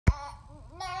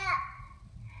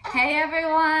Hey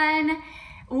everyone,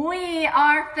 we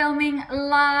are filming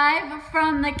live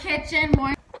from the kitchen.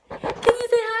 Can you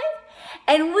say hi?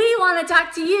 And we want to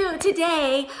talk to you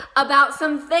today about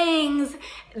some things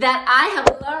that I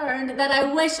have learned that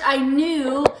I wish I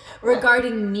knew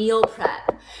regarding meal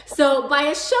prep. So by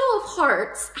a show of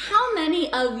hearts, how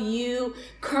many of you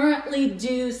currently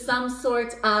do some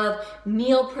sort of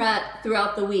meal prep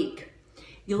throughout the week?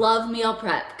 You love meal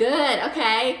prep. Good,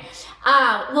 okay.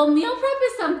 Well, meal prep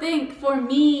is something for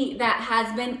me that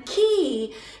has been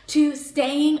key to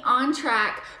staying on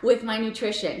track with my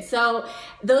nutrition. So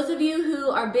those of you who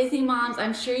are busy moms,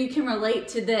 I'm sure you can relate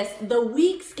to this. The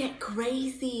weeks get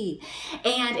crazy.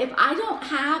 And if I don't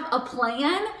have a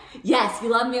plan, yes, you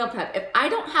love meal prep. If I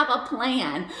don't have a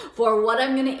plan for what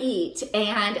I'm gonna eat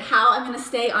and how I'm gonna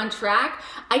stay on track,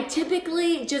 I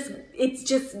typically it's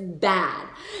just bad.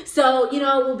 So,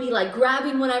 we'll be like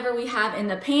grabbing whatever we have in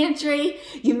the pantry.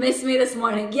 You missed me this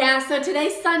morning. Yeah, so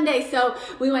today's Sunday, so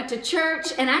we went to church,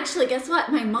 and actually, guess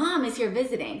what? My mom is here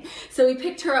visiting. So we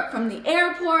picked her up from the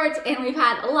airport, and we've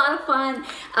had a lot of fun,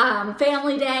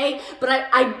 family day, but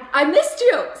I missed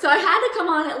you. So I had to come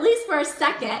on at least for a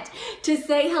second to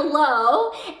say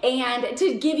hello and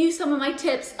to give you some of my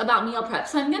tips about meal prep.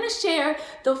 So I'm gonna share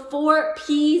the 4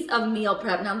 P's of meal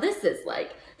prep. Now this is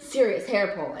like serious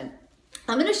hair pulling.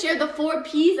 I'm gonna share the 4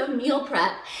 P's of meal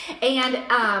prep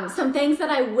and some things that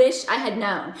I wish I had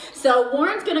known. So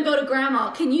Warren's gonna go to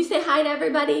Grandma. Can you say hi to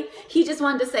everybody? He just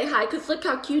wanted to say hi because look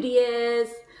how cute he is.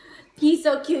 He's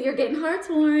so cute. You're getting hearts,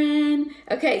 Warren.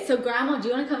 Okay, so Grandma, do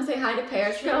you want to come say hi to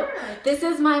Periscope? Sure. This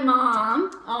is my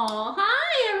mom. Oh,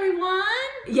 hi everyone.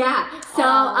 Yeah,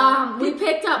 so we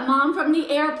picked up Mom from the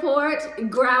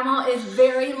airport. Grandma is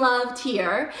very loved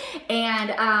here. And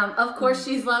of course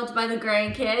she's loved by the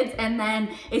grandkids. And then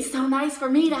it's so nice for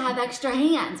me to have extra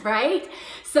hands, right?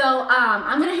 So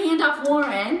I'm gonna hand off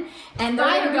Warren and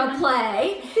they're gonna go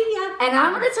play. See ya. And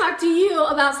I'm gonna talk to you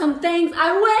about some things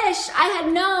I wish I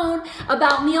had known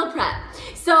about meal prep.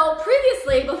 So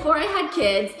previously, before I had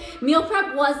kids, meal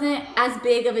prep wasn't as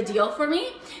big of a deal for me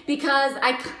because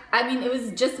I mean, it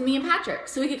was just me and Patrick.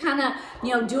 So we could kind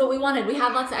of, do what we wanted. We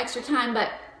had lots of extra time, but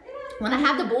when I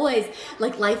had the boys,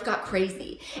 like life got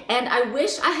crazy. And I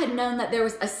wish I had known that there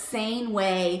was a sane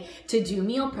way to do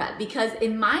meal prep because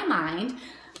in my mind,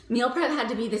 meal prep had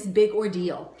to be this big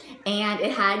ordeal and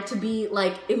it had to be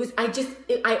like,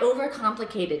 I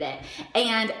overcomplicated it.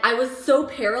 And I was so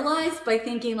paralyzed by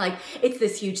thinking like, it's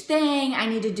this huge thing. I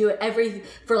need to do it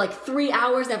for like 3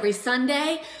 hours every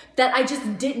Sunday that I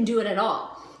just didn't do it at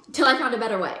all till I found a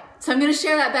better way. So I'm gonna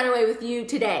share that better way with you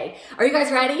today. Are you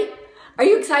guys ready? Are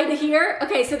you excited to hear?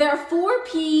 Okay, so there are 4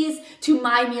 P's to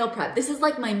my meal prep. This is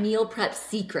like my meal prep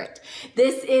secret.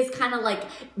 This is kind of like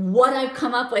what I've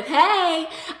come up with. Hey,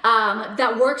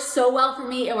 that works so well for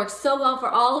me. It works so well for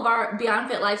all of our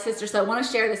BeyondFit Life sisters, so I want to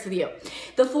share this with you.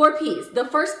 The 4 P's. The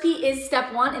first P is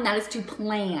step 1, and that is to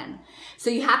plan. So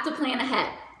you have to plan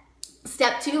ahead.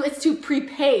 Step 2 is to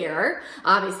prepare.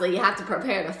 Obviously, you have to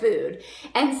prepare the food.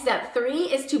 And step 3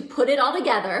 is to put it all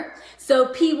together. So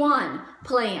P1,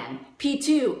 plan.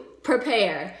 P2,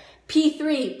 prepare.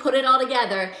 P3, put it all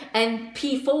together. And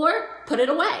P4, put it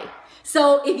away.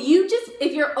 So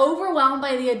if you're overwhelmed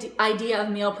by the idea of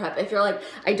meal prep, if you're like,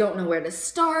 I don't know where to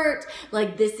start,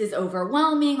 like this is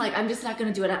overwhelming, like I'm just not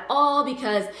gonna do it at all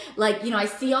because like, I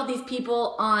see all these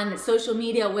people on social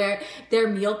media where their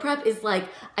meal prep is like,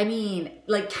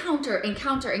 like counter and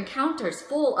counter and counters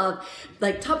full of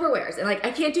like Tupperwares and like, I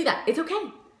can't do that. It's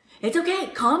okay. It's okay.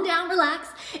 Calm down, relax.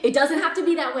 It doesn't have to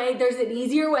be that way. There's an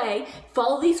easier way.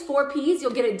 Follow these 4 P's.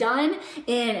 You'll get it done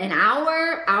in an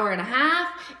hour, hour and a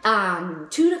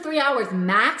half, 2 to 3 hours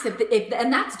max.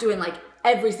 And that's doing like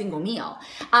every single meal.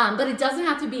 But it doesn't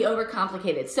have to be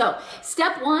overcomplicated. So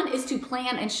step 1 is to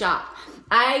plan and shop.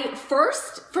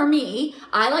 For me,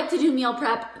 I like to do meal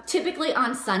prep typically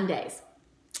on Sundays.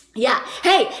 Yeah.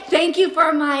 Hey, thank you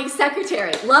for my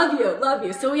secretary. Love you. Love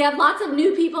you. So we have lots of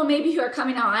new people maybe who are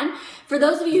coming on. For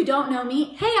those of you who don't know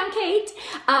me, hey, I'm Kate.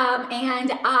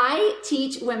 And I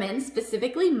teach women,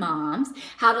 specifically moms,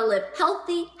 how to live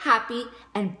healthy, happy,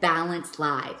 and balanced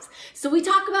lives. So we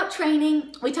talk about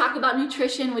training. We talk about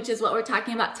nutrition, which is what we're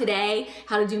talking about today,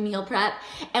 how to do meal prep.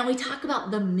 And we talk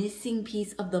about the missing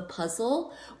piece of the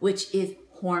puzzle, which is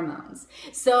hormones.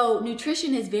 So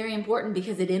nutrition is very important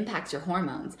because it impacts your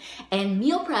hormones. And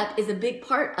meal prep is a big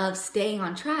part of staying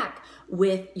on track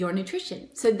with your nutrition.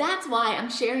 So that's why I'm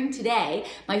sharing today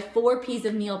my 4 P's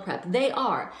of meal prep. They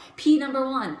are P number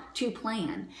 1, to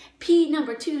plan. P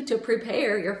number 2, to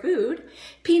prepare your food.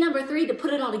 P number 3, to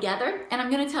put it all together. And I'm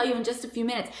gonna tell you in just a few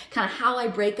minutes kind of how I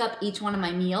break up each one of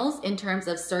my meals in terms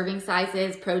of serving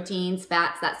sizes, proteins,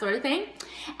 fats, that sort of thing.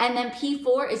 And then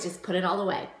P4 is just put it all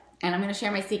away. And I'm going to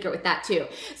share my secret with that too.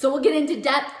 So we'll get into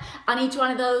depth on each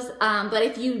one of those. But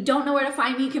if you don't know where to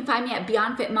find me, you can find me at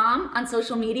BeyondFit Mom on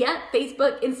social media,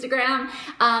 Facebook, Instagram,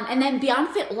 and then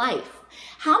BeyondFit Life.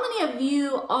 How many of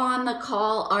you on the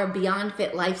call are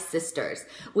BeyondFit Life sisters?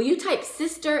 Will you type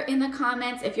sister in the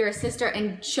comments if you're a sister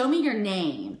and show me your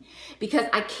name? Because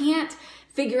I can't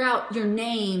figure out your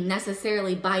name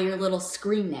necessarily by your little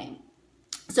screen name.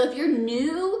 So if you're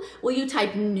new, will you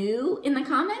type new in the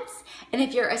comments? And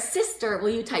if you're a sister, will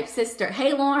you type sister?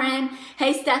 Hey, Lauren.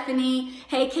 Hey, Stephanie.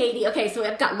 Hey, Katie. Okay, so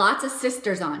I've got lots of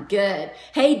sisters on. Good.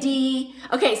 Hey, Dee.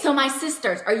 Okay, so my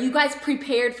sisters, are you guys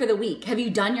prepared for the week? Have you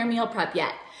done your meal prep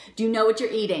yet? Do you know what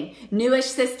you're eating? Newish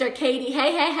sister, Katie.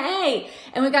 Hey, hey, hey.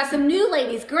 And we've got some new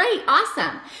ladies. Great.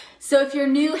 Awesome. So if you're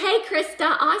new, hey,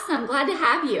 Krista. Awesome. Glad to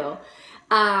have you.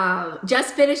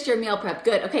 Just finished your meal prep.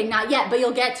 Good. Okay, not yet, but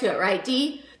you'll get to it, right,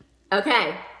 Dee?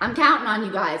 Okay, I'm counting on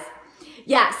you guys.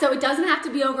 Yeah, so it doesn't have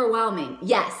to be overwhelming.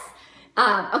 Yes.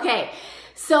 Okay,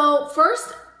 so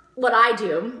first, what I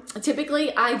do,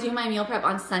 typically I do my meal prep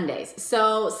on Sundays.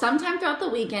 So sometime throughout the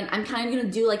weekend, I'm kind of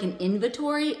gonna do like an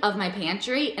inventory of my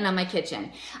pantry and of my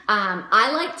kitchen.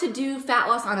 I like to do fat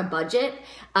loss on a budget.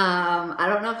 I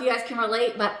don't know if you guys can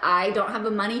relate, but I don't have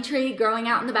a money tree growing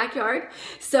out in the backyard.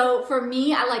 So for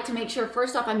me, I like to make sure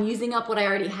first off, I'm using up what I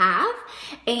already have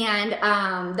and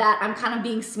that I'm kind of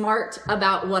being smart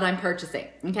about what I'm purchasing,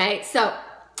 okay? So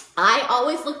I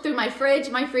always look through my fridge,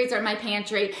 my freezer, and my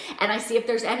pantry, and I see if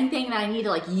there's anything that I need to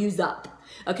like use up,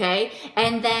 okay?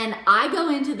 And then I go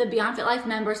into the BeyondFit Life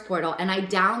members portal and I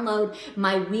download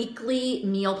my weekly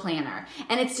meal planner.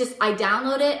 And it's just, I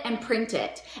download it and print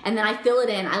it, and then I fill it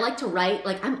in. I like to write,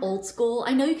 like I'm old school.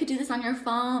 I know you could do this on your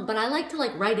phone, but I like to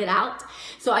like write it out.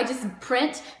 So I just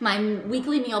print my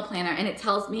weekly meal planner and it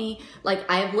tells me, like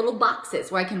I have little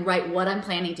boxes where I can write what I'm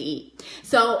planning to eat.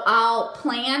 So I'll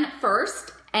plan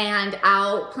first, and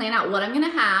I'll plan out what I'm gonna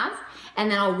have,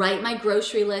 and then I'll write my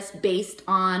grocery list based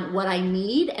on what I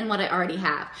need and what I already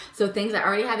have. So things I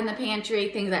already have in the pantry,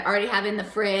 things I already have in the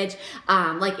fridge,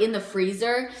 like in the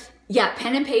freezer. Yeah,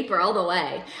 pen and paper all the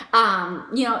way.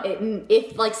 You know,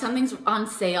 if like something's on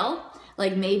sale,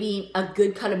 like maybe a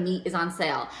good cut of meat is on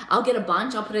sale, I'll get a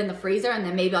bunch, I'll put it in the freezer, and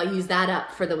then maybe I'll use that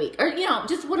up for the week. Or, you know,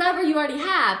 just whatever you already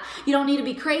have. You don't need to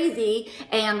be crazy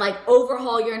and like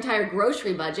overhaul your entire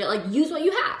grocery budget. Like use what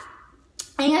you have.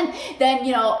 And then,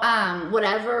 you know,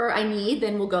 whatever I need,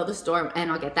 then we'll go to the store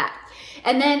and I'll get that.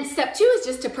 And then step 2 is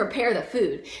just to prepare the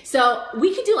food. So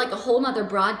we could do like a whole nother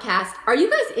broadcast. Are you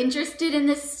guys interested in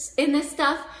this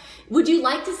stuff? Would you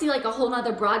like to see like a whole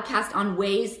nother broadcast on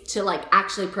ways to like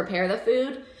actually prepare the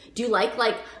food? Do you like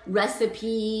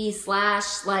recipe /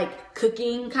 like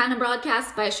cooking kind of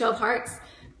broadcasts by a show of hearts?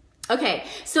 Okay,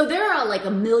 so there are like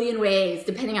a million ways,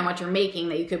 depending on what you're making,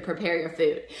 that you could prepare your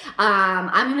food.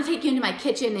 I'm gonna take you into my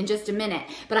kitchen in just a minute,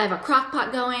 but I have a crock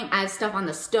pot going. I have stuff on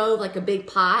the stove, like a big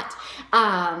pot.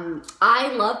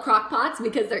 I love crock pots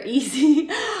because they're easy.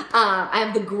 I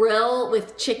have the grill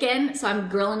with chicken, so I'm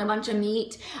grilling a bunch of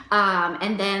meat.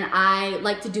 And then I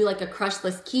like to do like a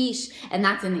crushless quiche, and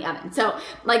that's in the oven. So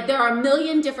like there are a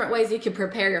million different ways you can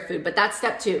prepare your food, but that's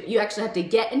step 2. You actually have to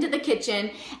get into the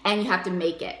kitchen and you have to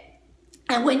make it.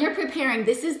 And when you're preparing,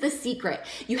 this is the secret.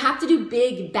 You have to do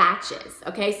big batches,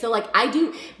 okay? So like I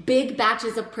do big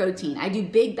batches of protein. I do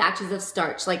big batches of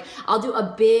starch. Like I'll do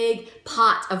a big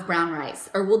pot of brown rice,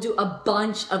 or we'll do a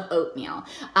bunch of oatmeal.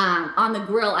 On the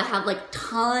grill, I have like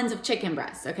tons of chicken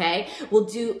breasts, okay? We'll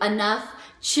do enough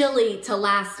chili to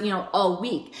last, you know, all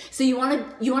week. So you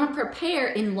wanna prepare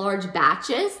in large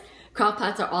batches. Crock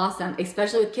pots are awesome,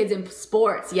 especially with kids in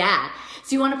sports, yeah.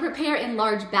 So you wanna prepare in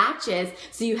large batches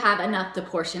so you have enough to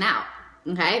portion out,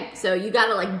 okay? So you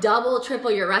gotta like double,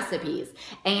 triple your recipes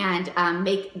and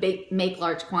make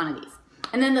large quantities.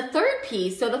 And then the third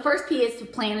piece, so the first P is to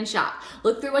plan and shop.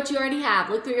 Look through what you already have,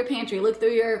 look through your pantry, look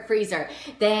through your freezer,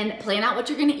 then plan out what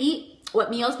you're gonna eat, what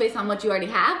meals based on what you already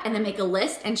have, and then make a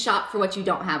list and shop for what you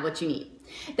don't have, what you need.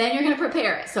 Then you're gonna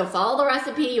prepare it. So follow the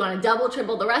recipe, you wanna double,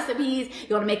 triple the recipes,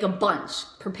 you wanna make a bunch,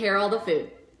 prepare all the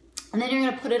food. And then you're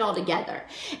gonna put it all together.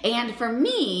 And for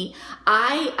me,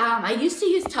 I used to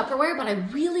use Tupperware, but I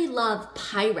really love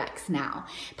Pyrex now.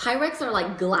 Pyrex are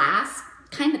like glass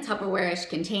kind of Tupperware-ish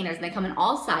containers, and they come in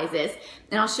all sizes,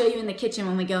 and I'll show you in the kitchen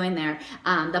when we go in there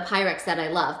the Pyrex that I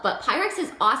love. But Pyrex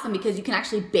is awesome because you can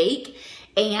actually bake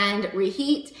and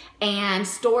reheat and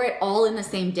store it all in the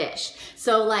same dish.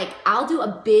 So like I'll do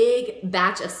a big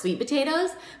batch of sweet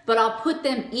potatoes, but I'll put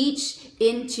them each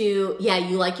into, yeah,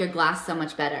 you like your glass so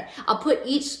much better. I'll put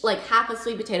each like half a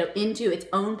sweet potato into its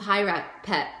own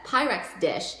Pyrex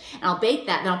dish, and I'll bake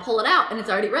that, and I'll pull it out and it's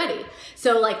already ready.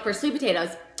 So like for sweet potatoes,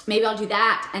 maybe I'll do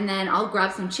that, and then I'll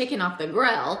grab some chicken off the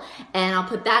grill and I'll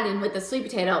put that in with the sweet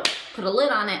potato, put a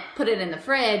lid on it, put it in the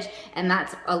fridge, and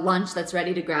that's a lunch that's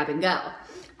ready to grab and go.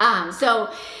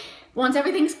 So once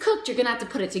everything's cooked, you're gonna have to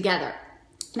put it together.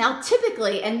 Now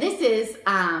typically, and this is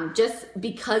just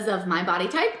because of my body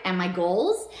type and my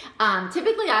goals,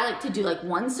 typically I like to do like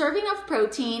 1 serving of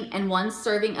protein and 1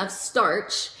 serving of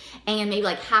starch, and maybe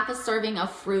like half a serving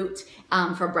of fruit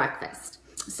for breakfast.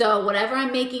 So whatever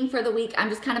I'm making for the week, I'm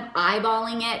just kind of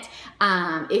eyeballing it.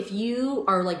 If you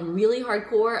are like really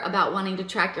hardcore about wanting to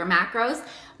track your macros,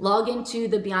 log into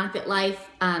the BeyondFit Life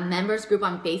members group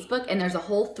on Facebook, and there's a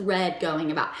whole thread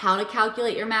going about how to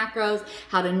calculate your macros,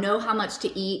 how to know how much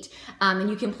to eat, and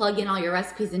you can plug in all your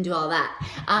recipes and do all that.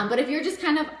 But if you're just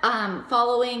kind of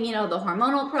following, you know, the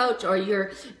hormonal approach, or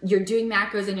you're doing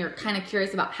macros and you're kind of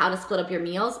curious about how to split up your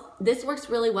meals, this works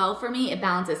really well for me. It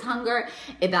balances hunger,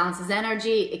 it balances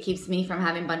energy, it keeps me from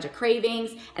having a bunch of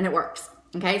cravings, and it works.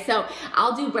 Okay, so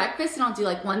I'll do breakfast, and I'll do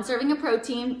like 1 serving of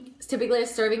protein, typically a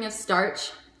serving of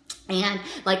starch, and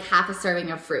like half a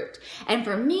serving of fruit. And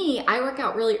for me, I work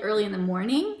out really early in the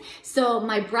morning, so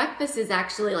my breakfast is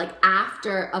actually like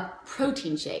after a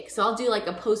protein shake. So I'll do like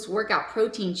a post-workout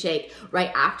protein shake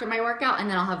right after my workout, and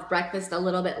then I'll have breakfast a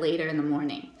little bit later in the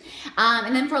morning.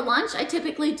 And then for lunch, I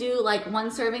typically do like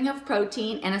 1 serving of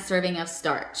protein and a serving of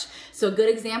starch. So a good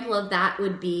example of that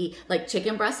would be like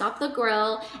chicken breast off the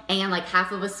grill and like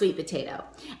half of a sweet potato.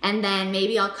 And then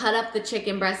maybe I'll cut up the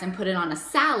chicken breast and put it on a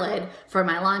salad for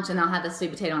my lunch, and I'll have the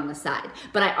sweet potato on the side.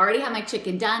 But I already have my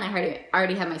chicken done, I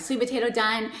already have my sweet potato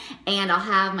done, and I'll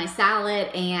have my salad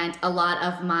and a lot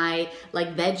of my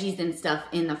like veggies and stuff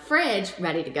in the fridge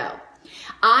ready to go.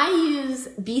 I use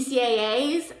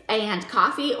BCAAs and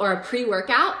coffee or a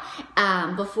pre-workout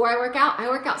before I work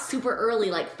out super early,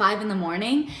 like 5 in the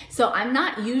morning. So I'm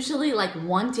not usually like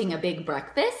wanting a big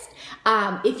breakfast.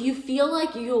 If you feel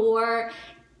like your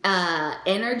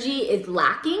energy is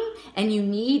lacking and you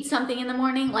need something in the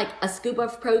morning, like a scoop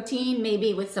of protein,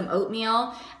 maybe with some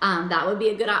oatmeal, that would be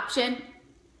a good option.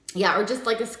 Yeah, or just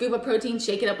like a scoop of protein,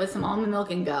 shake it up with some almond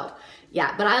milk and go.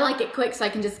 Yeah, but I like it quick so I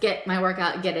can just get my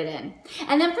workout and get it in.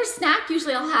 And then for snack,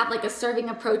 usually I'll have like a serving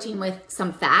of protein with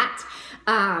some fat.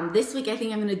 This week I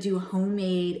think I'm gonna do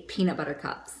homemade peanut butter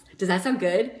cups. Does that sound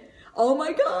good? Oh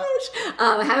my gosh,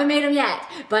 I haven't made them yet,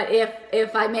 but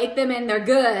if I make them and they're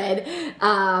good,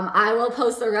 I will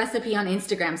post the recipe on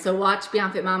Instagram, so watch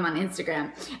BeyondFit Mom on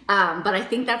Instagram. But I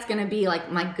think that's gonna be like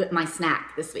my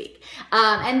snack this week.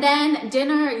 And then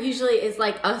dinner usually is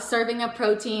like a serving of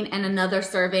protein and another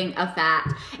serving of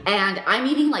fat, and I'm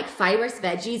eating like fibrous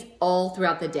veggies all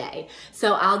throughout the day.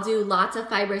 So I'll do lots of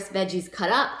fibrous veggies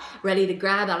cut up, ready to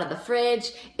grab out of the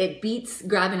fridge. It beats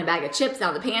grabbing a bag of chips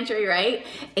out of the pantry, right?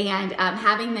 And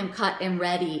having them cut and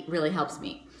ready really helps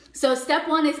me. So step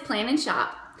 1 is plan and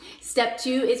shop. Step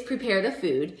 2 is prepare the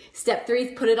food. Step 3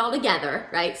 is put it all together,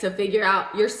 right? So figure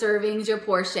out your servings, your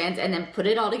portions, and then put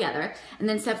it all together. And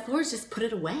then step 4 is just put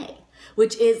it away,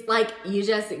 which is like you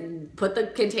just put the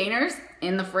containers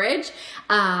in the fridge.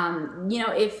 You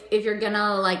know, if you're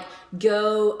gonna like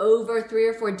go over 3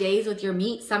 or 4 days with your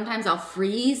meat, sometimes I'll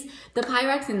freeze the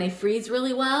Pyrex and they freeze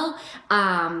really well.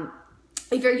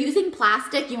 If you're using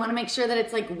plastic, you wanna make sure that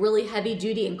it's like really heavy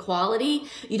duty and quality.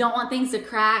 You don't want things to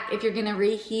crack. If you're gonna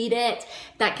reheat it,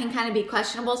 that can kind of be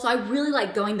questionable. So I really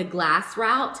like going the glass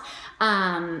route,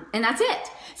 and that's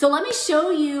it. So let me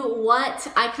show you what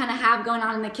I kind of have going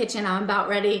on in the kitchen. I'm about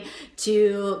ready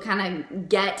to kind of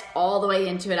get all the way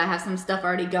into it. I have some stuff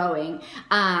already going.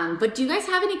 But do you guys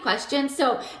have any questions?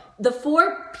 So the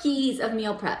 4 P's of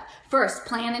meal prep. First,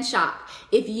 plan and shop.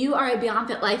 If you are a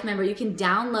BeyondFit Life member, you can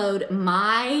download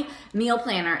my meal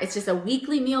planner. It's just a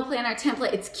weekly meal planner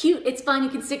template. It's cute, it's fun. You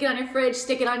can stick it on your fridge,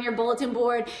 stick it on your bulletin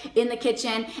board in the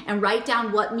kitchen, and write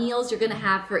down what meals you're gonna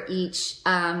have for each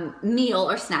meal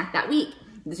or snack that week.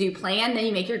 So you plan, then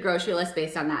you make your grocery list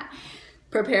based on that.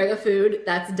 Prepare the food,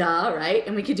 that's duh, right?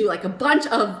 And we could do like a bunch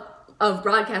of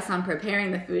broadcasts on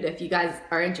preparing the food if you guys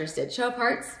are interested. Show of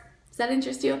hearts, does that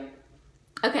interest you?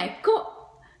 Okay, cool.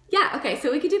 Yeah, okay, so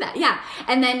we could do that, yeah.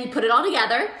 And then you put it all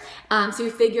together. So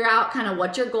you figure out kind of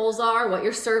what your goals are, what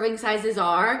your serving sizes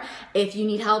are, if you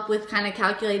need help with kind of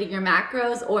calculating your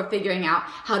macros or figuring out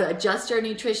how to adjust your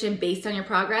nutrition based on your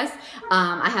progress.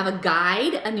 I have a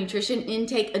guide, a nutrition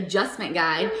intake adjustment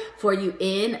guide for you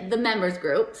in the members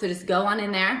group. So just go on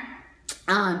in there.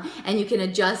 And you can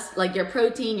adjust like your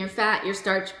protein, your fat, your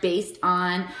starch based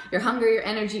on your hunger, your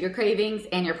energy, your cravings,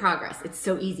 and your progress. It's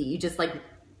so easy. You just like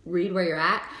read where you're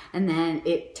at, and then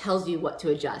it tells you what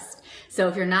to adjust. So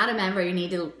if you're not a member, you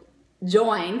need to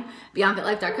join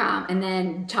BeyondFitLife.com and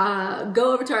then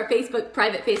go over to our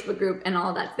private Facebook group, and all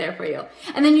of that's there for you.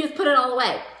 And then you just put it all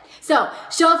away. So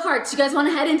show of hearts, you guys want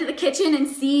to head into the kitchen and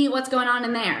see what's going on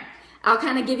in there. I'll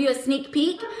kind of give you a sneak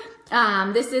peek.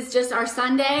 This is just our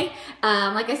Sunday.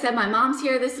 Like I said, my mom's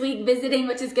here this week visiting,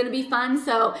 which is going to be fun.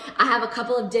 So I have a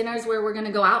couple of dinners where we're going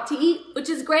to go out to eat, which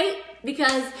is great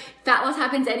because fat loss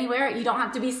happens anywhere. You don't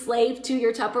have to be slave to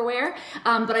your Tupperware.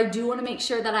 But I do want to make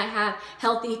sure that I have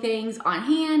healthy things on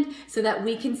hand so that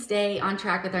we can stay on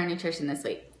track with our nutrition this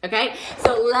week. Okay,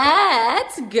 so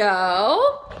let's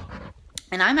go.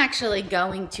 And I'm actually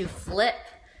going to flip.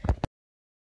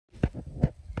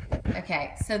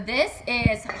 Okay, so this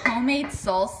is homemade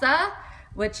salsa,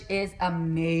 which is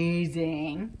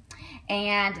amazing.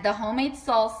 And the homemade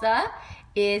salsa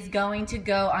is going to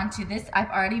go onto this. I've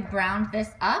already browned this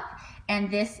up,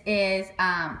 and this is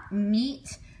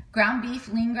meat, ground beef,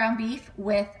 lean ground beef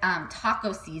with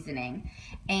taco seasoning.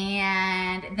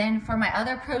 And then for my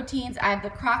other proteins, I have the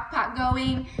crock pot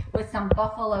going with some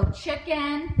buffalo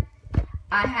chicken.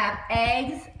 I have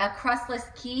eggs, a crustless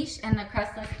quiche, and the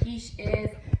crustless quiche is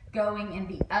going in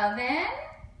the oven.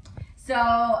 So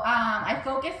I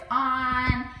focus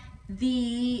on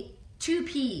the 2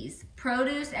 P's,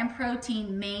 produce and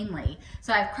protein mainly.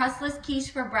 So I have crustless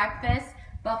quiche for breakfast,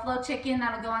 buffalo chicken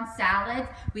that'll go on salads.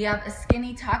 We have a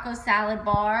skinny taco salad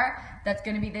bar that's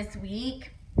gonna be this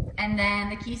week. And then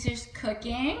the quiche is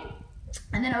cooking.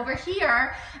 And then over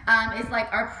here is like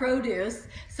our produce.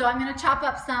 So I'm gonna chop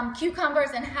up some cucumbers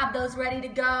and have those ready to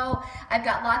go. I've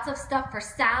got lots of stuff for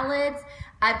salads.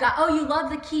 I've got, oh, you love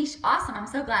the quiche. Awesome, I'm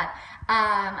so glad.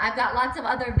 I've got lots of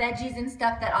other veggies and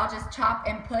stuff that I'll just chop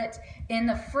and put in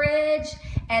the fridge.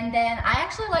 And then I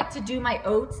actually like to do my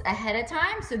oats ahead of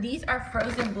time. So these are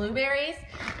frozen blueberries.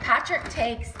 Patrick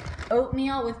takes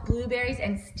oatmeal with blueberries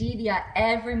and stevia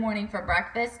every morning for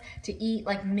breakfast to eat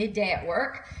like midday at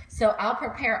work. So I'll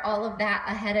prepare all of that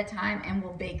ahead of time and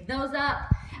we'll bake those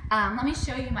up. Let me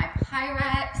show you my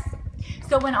Pyrex.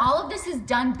 So when all of this is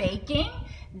done baking,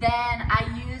 then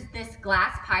I use this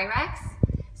glass Pyrex,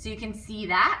 so you can see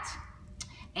that.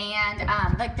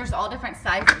 And like there's all different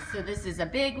sizes. So this is a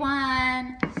big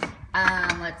one.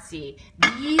 Let's see.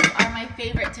 These are my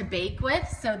favorite to bake with.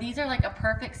 So these are like a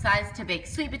perfect size to bake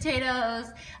sweet potatoes.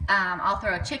 I'll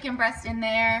throw a chicken breast in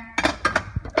there.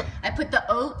 I put the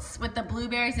oats with the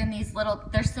blueberries in these little,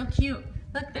 they're so cute.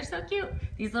 Look, they're so cute.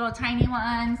 These little tiny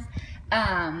ones.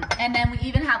 And then we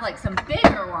even have like some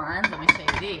bigger ones. Let me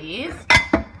show you these.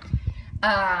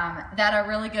 That are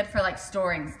really good for like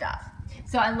storing stuff.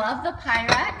 So I love the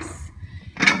Pyrex.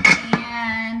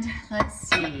 And let's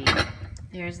see,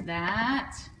 there's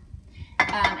that.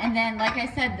 And then like I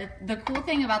said, the cool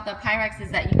thing about the Pyrex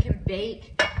is that you can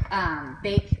bake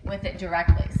with it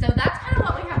directly. So that's kind of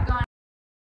what we have going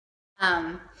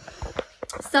on.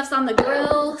 Stuff's on the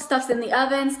grill, stuff's in the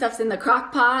oven, stuff's in the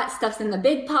crock pot, stuff's in the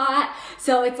big pot.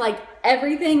 So it's like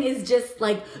everything is just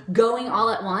like going all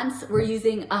at once. We're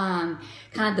using kind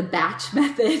of the batch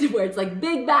method where it's like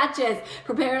big batches,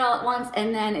 prepare it all at once,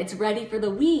 and then it's ready for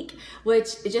the week, which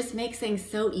it just makes things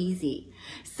so easy.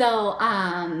 So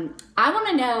I want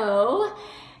to know,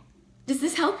 does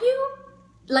this help you?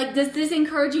 Like, does this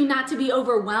encourage you not to be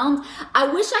overwhelmed? I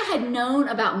wish I had known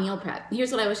about meal prep.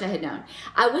 Here's what I wish I had known.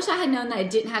 I wish I had known that it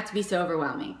didn't have to be so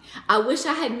overwhelming. I wish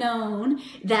I had known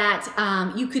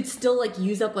that you could still like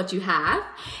use up what you have.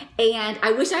 And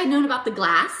I wish I had known about the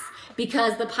glass,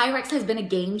 because the Pyrex has been a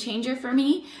game changer for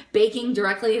me, baking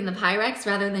directly in the Pyrex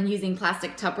rather than using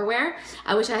plastic Tupperware.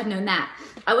 I wish I had known that.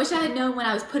 I wish I had known when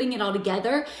I was putting it all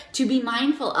together to be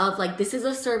mindful of like, this is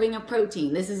a serving of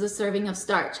protein, this is a serving of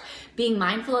starch. Being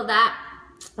mindful of that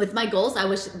with my goals, I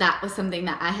wish that was something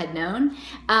that I had known.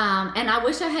 And I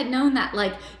wish I had known that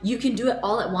like you can do it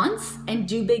all at once and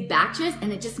do big batches,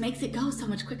 and it just makes it go so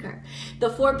much quicker.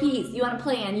 The 4 P's, you want to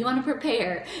plan, you want to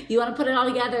prepare, you want to put it all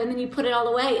together, and then you put it all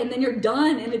away, and then you're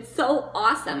done, and it's so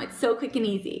awesome. It's so quick and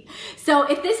easy. So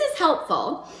if this is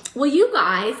helpful, will you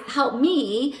guys help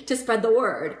me to spread the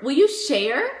word? Will you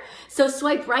share? So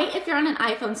swipe right if you're on an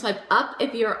iPhone, swipe up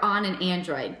if you're on an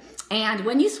Android. And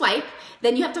when you swipe,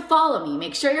 then you have to follow me.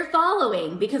 Make sure you're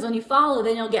following, because when you follow,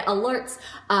 then you'll get alerts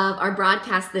of our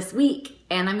broadcast this week.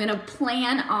 And I'm gonna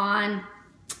plan on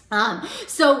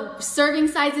so serving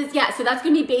sizes, yeah, so that's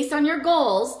gonna be based on your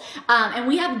goals. And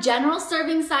we have general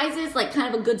serving sizes, like kind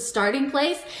of a good starting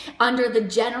place under the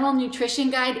general nutrition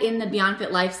guide in the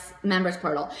BeyondFit Life members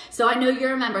portal. So I know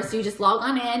you're a member, so you just log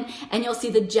on in and you'll see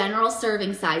the general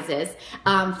serving sizes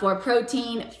for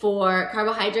protein, for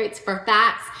carbohydrates, for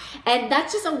fats. And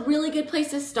that's just a really good place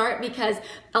to start, because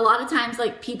a lot of times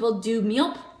like people do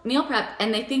meal prep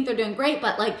and they think they're doing great,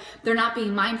 but like they're not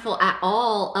being mindful at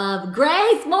all of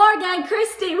Grace, Morgan,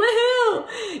 Christy, woohoo!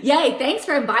 Yay, thanks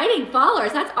for inviting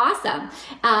followers, that's awesome.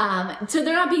 So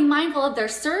they're not being mindful of their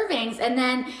servings, and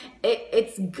then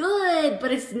it's good,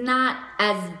 but it's not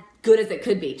as good as it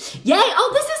could be. Yay, oh,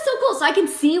 this is so cool, so I can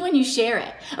see when you share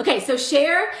it. Okay, so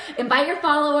share, invite your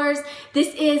followers.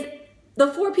 This is the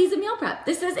 4 P's of meal prep.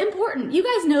 This is important. You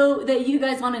guys know that you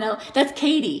guys wanna know. That's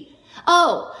Katie.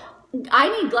 Oh, I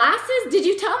need glasses? Did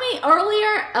you tell me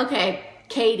earlier? Okay,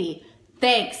 Katie,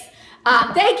 thanks.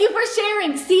 Thank you for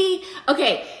sharing. See,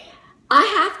 okay, I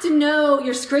have to know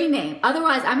your screen name.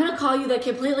 Otherwise, I'm gonna call you the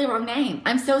completely wrong name.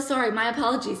 I'm so sorry, my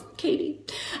apologies, Katie.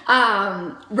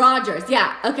 Rogers,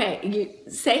 yeah, okay. You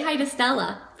say hi to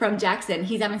Stella from Jackson.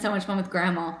 He's having so much fun with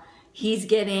grandma. He's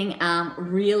getting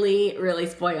really, really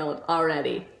spoiled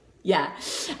already. Yeah.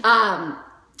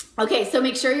 Okay, so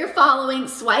make sure you're following,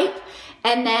 swipe,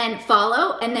 and then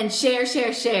follow, and then share,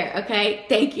 okay?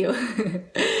 Thank you.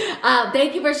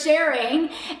 Thank you for sharing.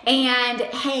 And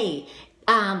hey,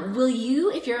 will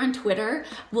you, if you're on Twitter,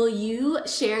 will you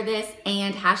share this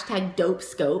and hashtag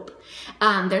DopeScope?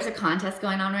 There's a contest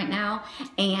going on right now,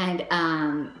 and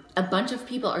a bunch of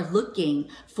people are looking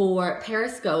for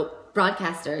Periscope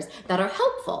broadcasters that are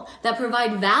helpful, that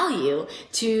provide value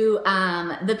to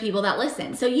the people that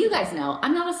listen. So you guys know,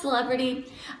 I'm not a celebrity.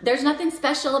 There's nothing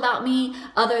special about me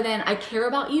other than I care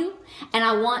about you and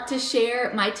I want to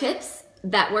share my tips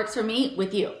that works for me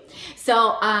with you.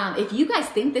 So if you guys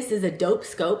think this is a dope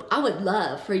scope, I would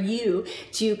love for you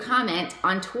to comment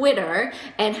on Twitter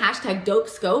and hashtag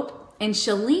DopeScope. And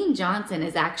Shalene Johnson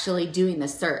is actually doing the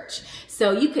search.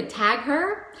 So you could tag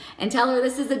her and tell her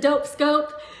this is a dope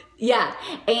scope. Yeah,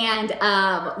 and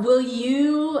will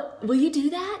you do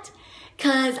that?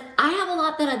 Because I have a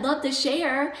lot that I'd love to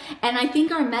share, and I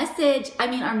think our message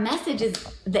is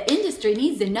the industry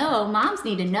needs to know, moms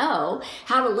need to know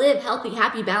how to live healthy,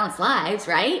 happy, balanced lives,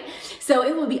 right? So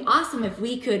it would be awesome if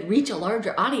we could reach a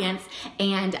larger audience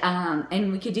and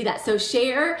we could do that. So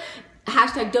share,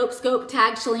 hashtag DopeScope,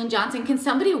 tag Shalene Johnson. Can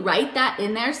somebody write that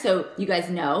in there so you guys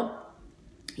know?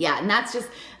 Yeah, and that's just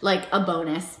like a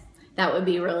bonus. That would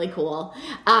be really cool.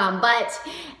 But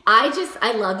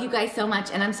I love you guys so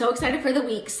much, and I'm so excited for the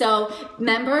week. So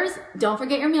members, don't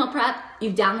forget your meal prep.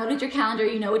 You've downloaded your calendar.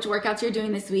 You know which workouts you're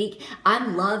doing this week.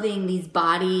 I'm loving these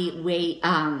body weight,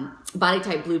 body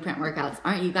type blueprint workouts.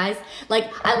 Aren't you guys?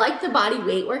 Like, I like the body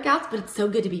weight workouts, but it's so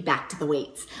good to be back to the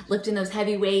weights, lifting those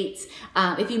heavy weights.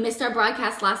 If you missed our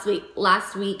broadcast last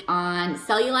week on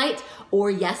cellulite, or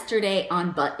yesterday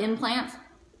on butt implants,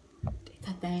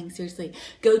 that thing, seriously,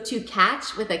 go to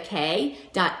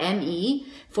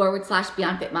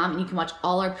catch.me/BeyondFitMom and you can watch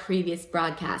all our previous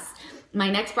broadcasts. My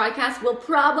next broadcast will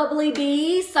probably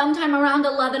be sometime around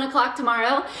 11 o'clock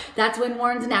tomorrow. That's when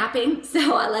Warren's napping,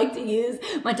 so I like to use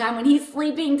my time when he's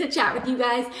sleeping to chat with you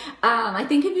guys. I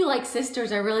think of you like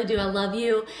sisters, I really do. I love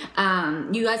you.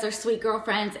 You guys are sweet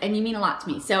girlfriends and you mean a lot to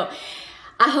me. So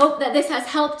I hope that this has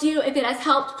helped you. If it has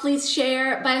helped, please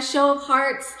share by a show of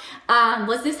hearts.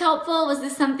 Was this helpful? Was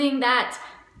this something that,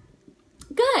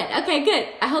 good, okay, good,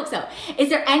 I hope so. Is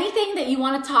there anything that you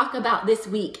want to talk about this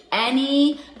week?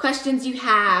 Any questions you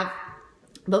have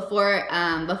before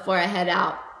I head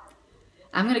out?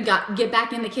 I'm gonna get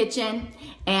back in the kitchen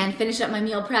and finish up my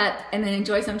meal prep and then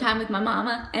enjoy some time with my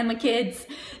mama and my kids.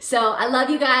 So I love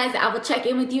you guys. I will check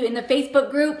in with you in the Facebook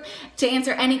group to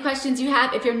answer any questions you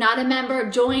have. If you're not a member,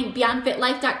 join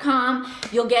BeyondFitLife.com.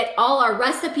 You'll get all our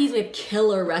recipes. We have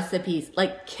killer recipes,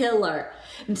 like killer.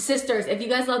 And sisters, if you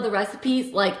guys love the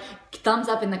recipes, like thumbs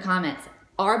up in the comments.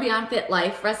 Our Beyond Fit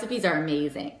Life recipes are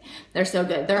amazing. They're so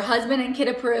good. They're husband and kid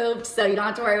approved, so you don't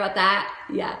have to worry about that.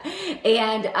 Yeah.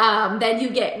 And then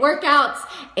you get workouts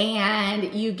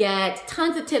and you get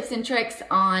tons of tips and tricks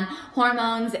on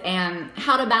hormones and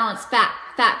how to balance fat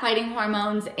fighting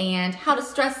hormones and how to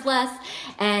stress less.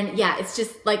 And yeah, it's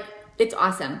just like, It's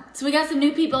awesome. So we got some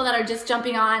new people that are just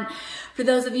jumping on. For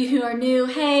those of you who are new,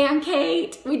 hey, I'm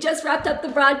Kate. We just wrapped up the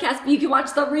broadcast, but you can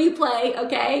watch the replay,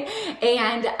 okay?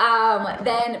 And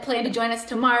then plan to join us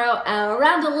tomorrow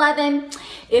around 11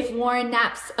 if Warren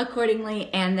naps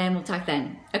accordingly, and then we'll talk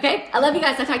then, okay? I love you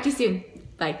guys. I'll talk to you soon.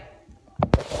 Bye.